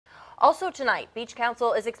Also tonight, Beach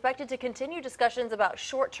Council is expected to continue discussions about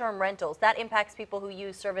short-term rentals. That impacts people who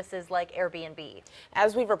use services like Airbnb.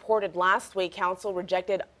 As we reported last week, Council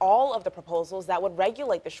rejected all of the proposals that would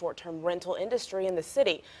regulate the short-term rental industry in the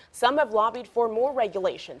city. Some have lobbied for more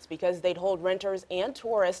regulations because they'd hold renters and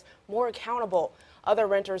tourists more accountable. Other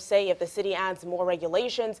renters say if the city adds more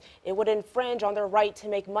regulations, it would infringe on their right to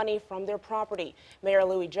make money from their property. Mayor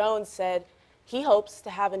Louis Jones said he hopes to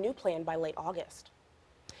have a new plan by late August.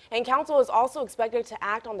 And council is also expected to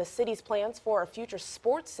act on the city's plans for a future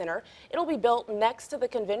sports center. It'll be built next to the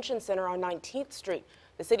convention center on 19th Street.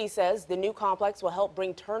 The city says the new complex will help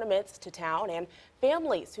bring tournaments to town and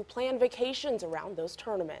families who plan vacations around those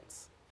tournaments.